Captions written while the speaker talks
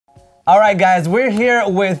All right, guys, we're here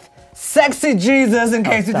with Sexy Jesus, in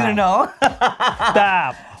case you didn't know.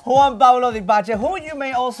 Stop. Juan Pablo who you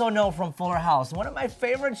may also know from Fuller House, one of my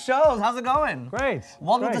favorite shows. How's it going? Great.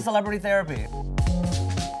 Welcome to Celebrity Therapy.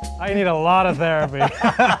 I need a lot of therapy.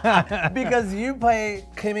 Because you play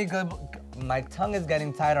Kimmy Good. My tongue is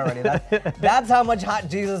getting tight already. That's how much hot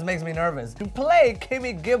Jesus makes me nervous. You play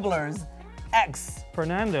Kimmy Gibbler's ex.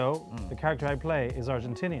 Fernando, the character I play, is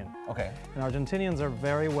Argentinian. Okay. And Argentinians are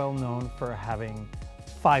very well known for having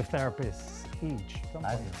 5 therapists each.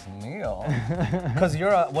 That's meal. Because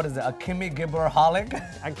you're a, what is it, a Kimmy Gibbler-holic?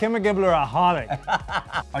 A Kimmy Gibbler-aholic.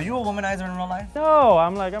 Are you a womanizer in real life? No,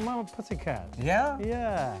 I'm a pussycat. Yeah?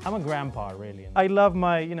 Yeah. I'm a grandpa, really. I love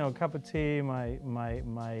my, cup of tea, my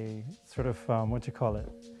sort of, what you call it?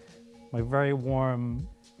 My very warm,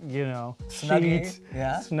 Snuggie. sheet,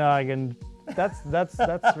 Yeah? snug, and that's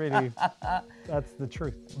really, that's the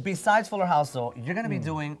truth. Besides Fuller House, though, you're going to be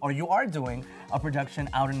doing, or you are doing, a production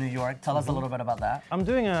out in New York. Tell us a little bit about that. I'm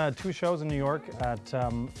doing 2 shows in New York at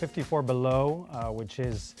 54 Below, which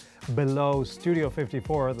is below Studio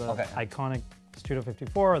 54, the iconic Studio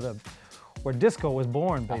 54, where disco was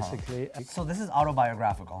born, basically. So this is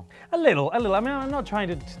autobiographical? A little. I mean, I'm not trying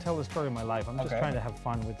to tell the story of my life. I'm just trying to have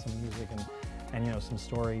fun with some music and some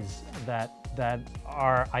stories that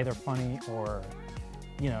are either funny or,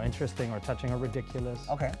 interesting or touching or ridiculous.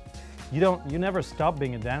 Okay. You never stop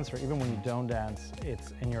being a dancer, even when you don't dance.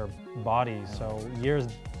 It's in your body. So years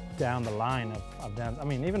down the line of dance, I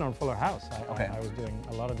mean, even on Fuller House, I was doing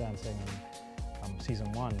a lot of dancing in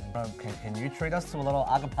season 1. Can you treat us to a little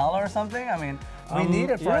acapella or something? I mean, we need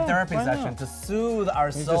it for a therapy session to soothe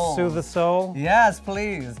our soul. To soothe the soul? Yes,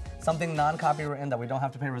 please. Something non-copywritten that we don't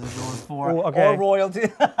have to pay residuals for or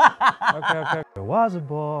royalty. Okay. There was a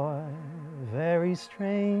boy, very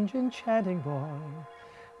strange, enchanting boy.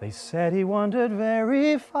 They said he wandered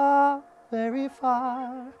very far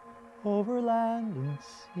over land and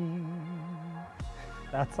sea.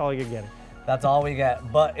 That's all you're getting. That's all we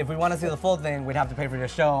get. But if we want to see the full thing, we'd have to pay for your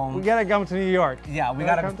show. We gotta come to New York. Yeah, we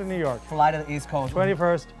gotta come to New York. Fly to the East Coast.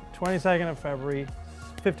 21st, 22nd of February,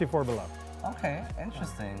 54 Below. Okay,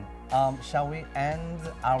 interesting. Shall we end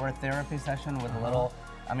our therapy session with a little,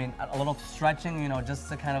 a little stretching, just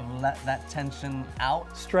to kind of let that tension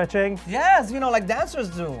out? Stretching? Yes, like dancers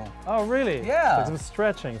do. Oh, really? Yeah. Some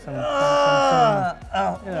stretching, that's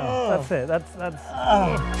it. That's.